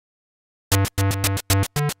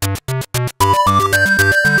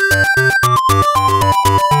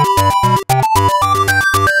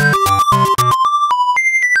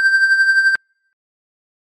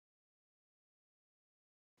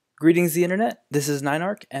Greetings the internet, this is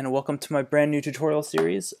Ninarch and welcome to my brand new tutorial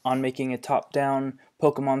series on making a top-down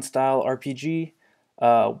Pokemon-style RPG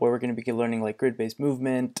where we're going to be learning like grid-based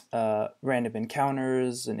movement, random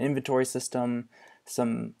encounters, an inventory system,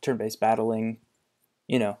 some turn-based battling,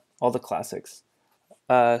 you know, all the classics.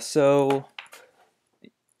 So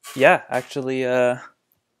yeah, actually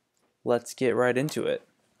let's get right into it.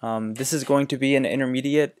 This is going to be an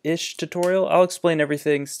intermediate-ish tutorial. I'll explain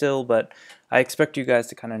everything still, but I expect you guys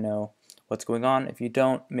to kind of know what's going on. If you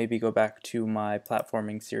don't, maybe go back to my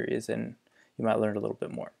platforming series and you might learn a little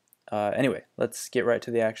bit more. Anyway, let's get right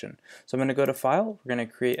to the action. So I'm going to go to File. We're going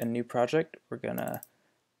to create a new project. We're going to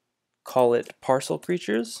call it Parcel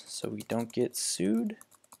Creatures so we don't get sued.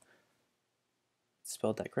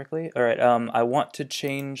 Spelled that correctly. All right, I want to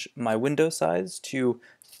change my window size to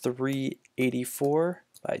 384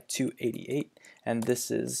 by 288, and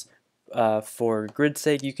this is for grid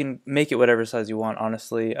sake. You can make it whatever size you want,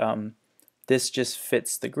 honestly. This just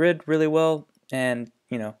fits the grid really well, and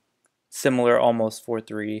you know, similar almost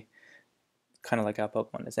 4:3, kind of like how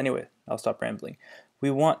Pokemon is. Anyway, I'll stop rambling.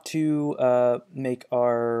 We want to make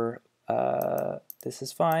our this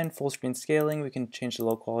is fine. Full screen scaling. We can change the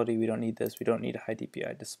low quality. We don't need this. We don't need a high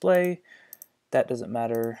DPI display. That doesn't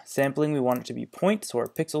matter. Sampling, we want it to be point, so our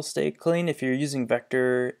pixels stay clean. If you're using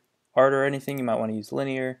vector art or anything, you might want to use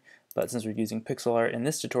linear, but since we're using pixel art in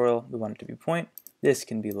this tutorial, we want it to be point. This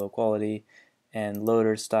can be low quality, and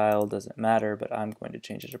loader style doesn't matter, but I'm going to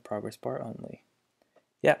change it to progress bar only.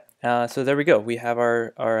 Yeah, so there we go. We have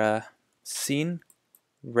our scene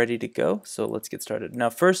ready to go, so let's get started. Now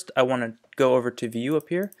first, I want to go over to View up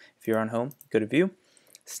here. If you're on Home, go to View,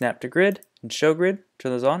 Snap to Grid, and Show Grid,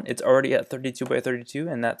 turn those on. It's already at 32 by 32,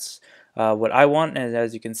 and that's what I want, and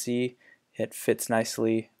as you can see, it fits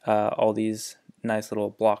nicely, all these nice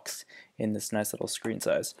little blocks in this nice little screen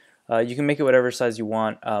size. You can make it whatever size you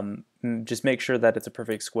want, just make sure that it's a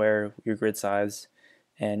perfect square, your grid size,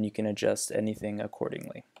 and you can adjust anything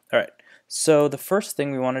accordingly. Alright, so the first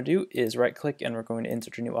thing we want to do is right click and we're going to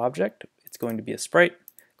insert a new object. It's going to be a sprite.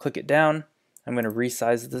 Click it down. I'm going to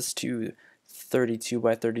resize this to 32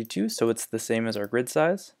 by 32 so it's the same as our grid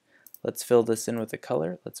size. Let's fill this in with a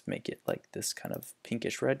color. Let's make it like this kind of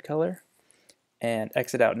pinkish red color and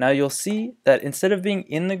exit out. Now you'll see that instead of being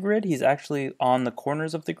in the grid, he's actually on the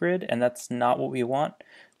corners of the grid, and that's not what we want.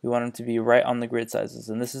 We want him to be right on the grid sizes,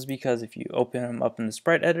 and this is because if you open him up in the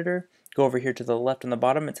sprite editor, go over here to the left on the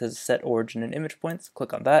bottom, it says set origin and image points.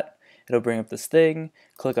 Click on that. It'll bring up this thing.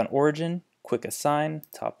 Click on origin, quick assign,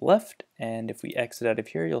 top left, and if we exit out of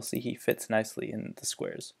here, you'll see he fits nicely in the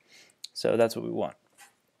squares. So that's what we want.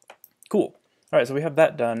 Cool. Alright, so we have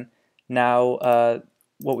that done. Now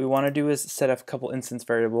what we want to do is set up a couple instance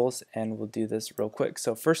variables, and we'll do this real quick.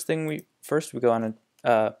 So first we go on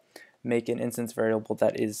and make an instance variable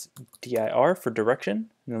that is dir for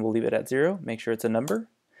direction, and then we'll leave it at 0. Make sure it's a number.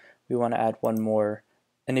 We want to add one more,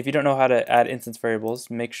 and if you don't know how to add instance variables,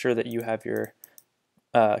 make sure that you have your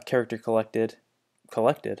character collected.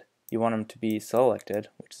 You want them to be selected,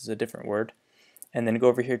 which is a different word, and then go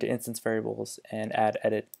over here to instance variables and add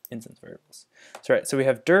edit instance variables. So right, so we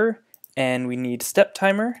have dir, and we need step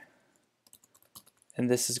timer, and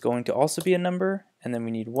this is going to also be a number, and then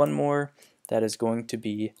we need one more that is going to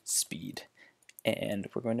be speed, and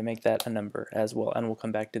we're going to make that a number as well, and we'll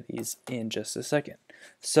come back to these in just a second.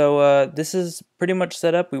 So this is pretty much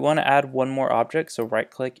set up. We want to add one more object, so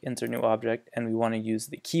right click, insert new object, and we want to use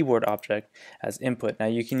the keyboard object as input. Now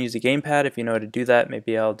you can use a gamepad if you know how to do that.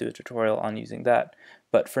 Maybe I'll do a tutorial on using that,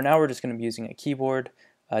 but for now we're just going to be using a keyboard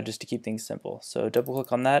just to keep things simple. So double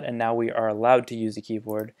click on that, and now we are allowed to use a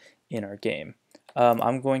keyboard in our game.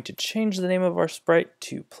 I'm going to change the name of our sprite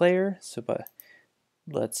to player, so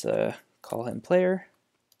let's call him player.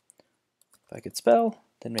 If I could spell,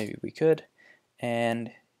 then maybe we could.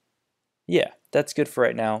 And yeah, that's good for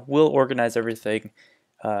right now. We'll organize everything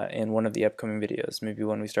in one of the upcoming videos, maybe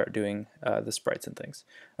when we start doing the sprites and things.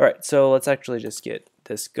 Alright, so let's actually just get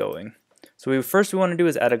this going. So first we want to do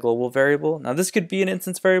is add a global variable. Now this could be an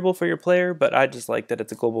instance variable for your player, but I just like that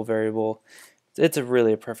it's a global variable. It's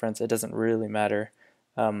really a preference. It doesn't really matter,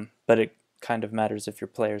 but it kind of matters if your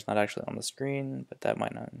player is not actually on the screen, but that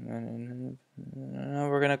might not.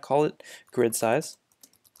 We're going to call it grid size,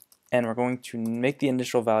 and we're going to make the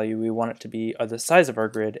initial value. We want it to be the size of our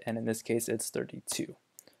grid, and in this case it's 32.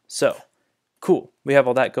 So cool, we have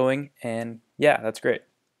all that going, and yeah, that's great.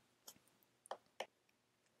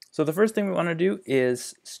 So the first thing we want to do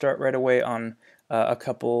is start right away on a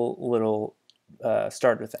couple little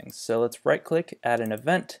starter things. So let's right click, add an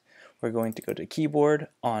event. We're going to go to keyboard,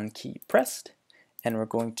 on key pressed, and we're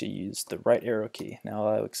going to use the right arrow key. Now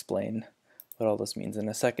I'll explain what all this means in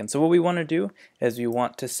a second. So what we want to do is we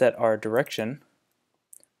want to set our direction,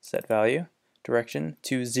 set value, direction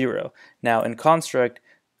to 0. Now in construct,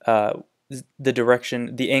 the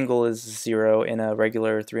direction, the angle is 0 in a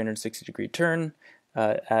regular 360-degree turn,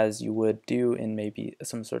 as you would do in maybe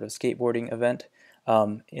some sort of skateboarding event.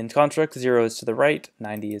 In construct, 0 is to the right,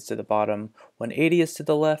 90 is to the bottom, 180 is to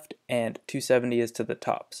the left, and 270 is to the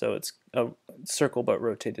top. So it's a circle but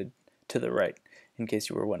rotated to the right, in case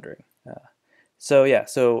you were wondering. So yeah,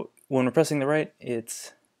 so when we're pressing the right,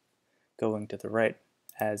 it's going to the right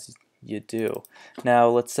as you do. Now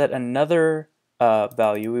let's set another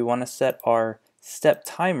value. We want to set our step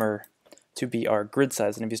timer to be our grid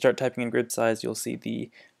size. And if you start typing in grid size, you'll see the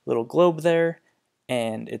little globe there,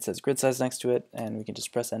 and it says grid size next to it, and we can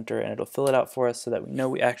just press enter and it'll fill it out for us so that we know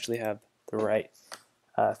we actually have the right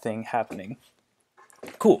thing happening.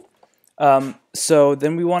 Cool. So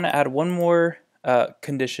then we want to add one more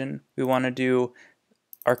condition. We want to do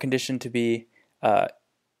our condition to be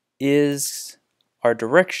is our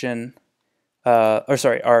direction,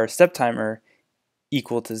 our step timer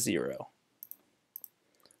equal to 0.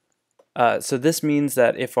 So this means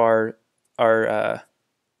that if we're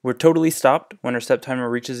totally stopped when our step timer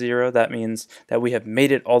reaches 0, that means that we have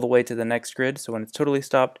made it all the way to the next grid. So when it's totally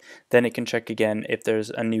stopped, then it can check again if there's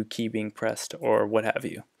a new key being pressed or what have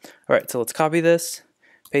you. All right, so let's copy this,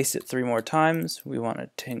 paste it 3 more times. We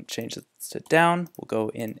want to change this to down. We'll go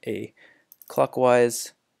in a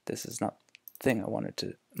clockwise. This is not the thing I wanted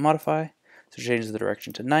to modify. So change the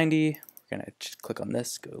direction to 90. We're going to just click on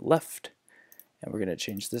this, go left, and we're going to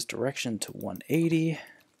change this direction to 180.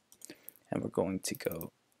 And we're going to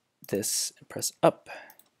go this and press up,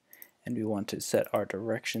 and we want to set our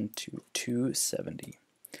direction to 270.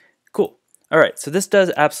 Cool. Alright, so this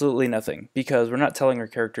does absolutely nothing because we're not telling our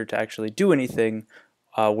character to actually do anything.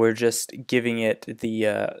 We're just giving it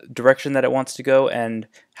the direction that it wants to go and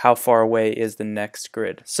how far away is the next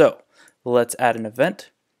grid. So let's add an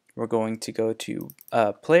event. We're going to go to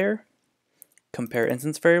player, compare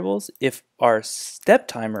instance variables. If our step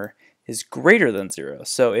timer is greater than 0,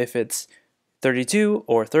 so if it's 32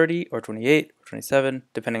 or 30 or 28 or 27,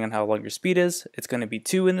 depending on how long your speed is, it's going to be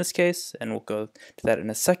 2 in this case, and we'll go to that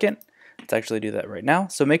in a second. Let's actually do that right now.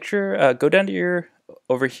 So make sure, go down to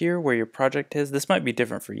over here where your project is. This might be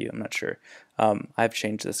different for you, I'm not sure. I've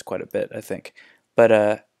changed this quite a bit, I think.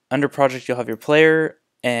 But under project, you'll have your player,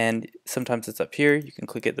 and sometimes it's up here. You can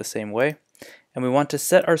click it the same way. And we want to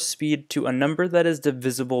set our speed to a number that is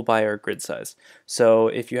divisible by our grid size. So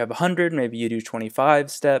if you have 100, maybe you do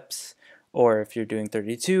 25 steps, or if you're doing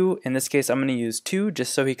 32, in this case I'm going to use 2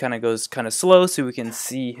 just so he kind of goes kind of slow so we can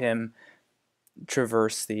see him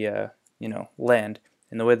traverse the land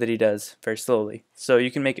in the way that he does very slowly. So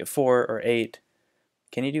you can make it 4 or 8.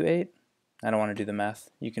 Can you do 8? I don't want to do the math.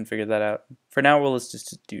 You can figure that out. For now, we'll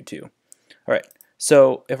just do 2. Alright,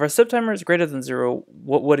 so if our step timer is greater than 0,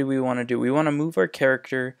 what do we want to do? We want to move our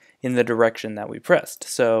character in the direction that we pressed.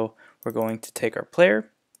 So we're going to take our player,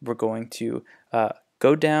 we're going to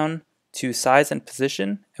go down to size and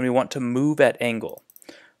position, and we want to move at angle.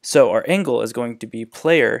 So our angle is going to be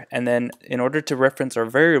player, and then in order to reference our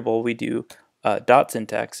variable, we do dot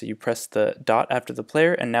syntax. So you press the dot after the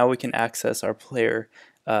player, and now we can access our player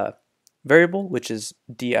variable, which is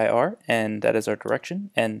dir, and that is our direction,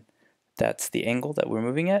 and that's the angle that we're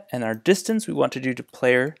moving at. And our distance we want to do to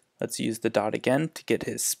player. Let's use the dot again to get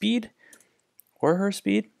his speed or her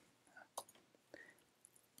speed.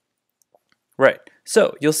 Right,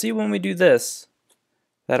 so you'll see when we do this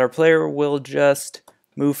that our player will just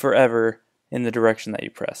move forever in the direction that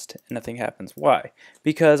you pressed and nothing happens. Why?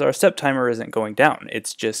 Because our step timer isn't going down.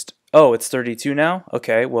 It's just, oh, it's 32 now?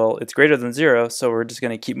 Okay, well, it's greater than 0, so we're just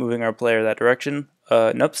going to keep moving our player that direction.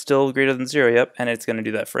 Nope, still greater than 0, yep, and it's going to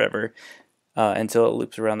do that forever until it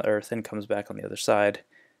loops around the earth and comes back on the other side,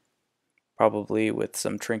 probably with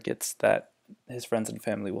some trinkets that his friends and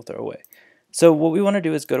family will throw away. So what we want to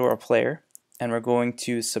do is go to our player, and we're going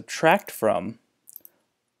to subtract from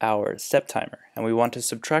our step timer, and we want to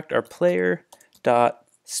subtract our player dot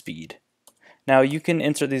speed. Now you can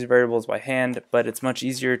insert these variables by hand, but it's much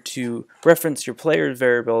easier to reference your player's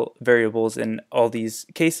variables in all these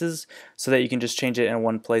cases so that you can just change it in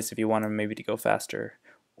one place if you want them maybe to go faster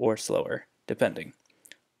or slower, depending.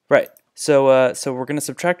 Right, so we're going to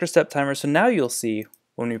subtract our step timer, so now you'll see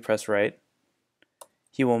when we press right,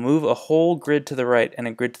 he will move a whole grid to the right and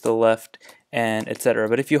a grid to the left, and etc.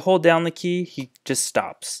 But if you hold down the key, he just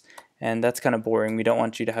stops, and that's kind of boring. We don't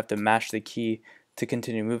want you to have to mash the key to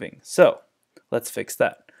continue moving. So let's fix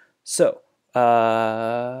that. So we're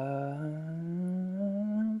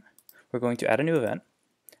going to add a new event.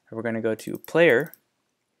 We're going to go to player,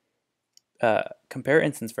 compare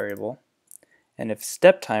instance variable, and if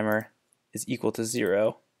step timer is equal to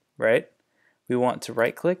 0, right, we want to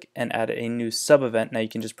right click and add a new sub event. Now you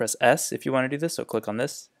can just press S if you want to do this, so click on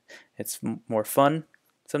this. It's more fun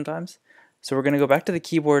sometimes. So we're going to go back to the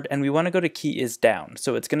keyboard and we want to go to key is down.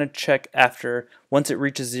 So it's going to check after, once it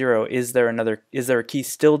reaches 0, is there a key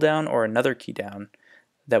still down or another key down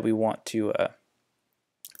that we want to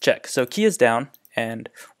check. So key is down, and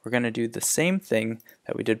we're going to do the same thing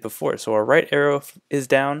that we did before. So our right arrow is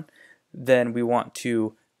down, then we want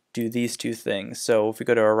to do these two things. So if we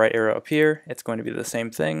go to our right arrow up here, it's going to be the same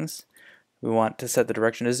things. We want to set the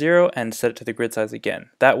direction to 0 and set it to the grid size again.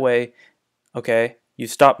 That way, okay, you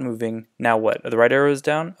stopped moving, now what? The right arrow is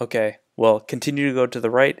down? Okay, well, continue to go to the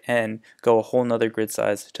right and go a whole nother grid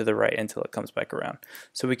size to the right until it comes back around.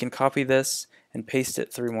 So we can copy this and paste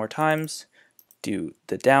it 3 more times. Do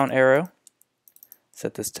the down arrow,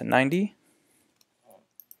 set this to 90.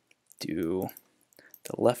 Do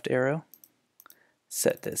the left arrow,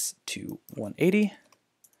 set this to 180.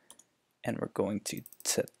 And we're going to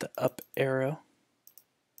set the up arrow.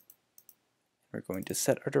 We're going to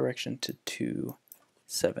set our direction to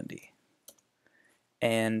 270.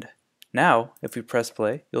 And now, if we press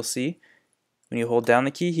play, you'll see when you hold down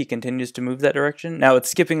the key, he continues to move that direction. Now it's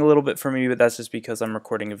skipping a little bit for me, but that's just because I'm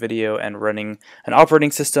recording a video and running an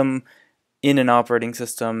operating system in an operating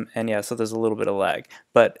system, and yeah, so there's a little bit of lag.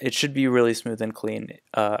 But it should be really smooth and clean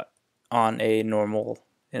in a normal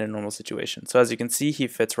situation. So as you can see, he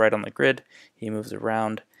fits right on the grid. He moves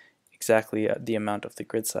around exactly the amount of the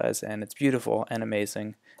grid size, and it's beautiful and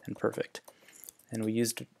amazing and perfect. And we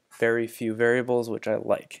used very few variables, which I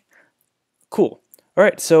like. Cool.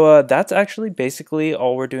 Alright, so that's actually basically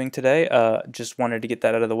all we're doing today. Just wanted to get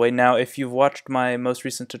that out of the way. Now, if you've watched my most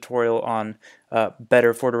recent tutorial on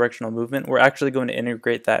better 4-directional movement, we're actually going to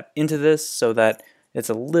integrate that into this so that it's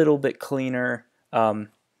a little bit cleaner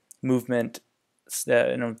movement,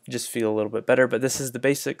 and it'll just feel a little bit better. But this is the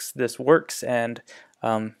basics. This works, and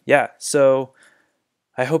yeah, so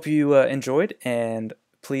I hope you enjoyed, and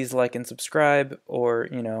please like and subscribe, or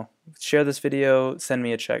share this video, send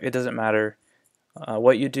me a check. It doesn't matter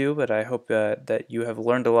what you do, but I hope that you have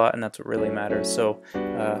learned a lot, and that's what really matters. So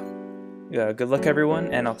yeah, good luck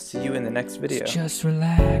everyone, and I'll see you in the next video. Just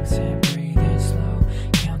relax and breathe.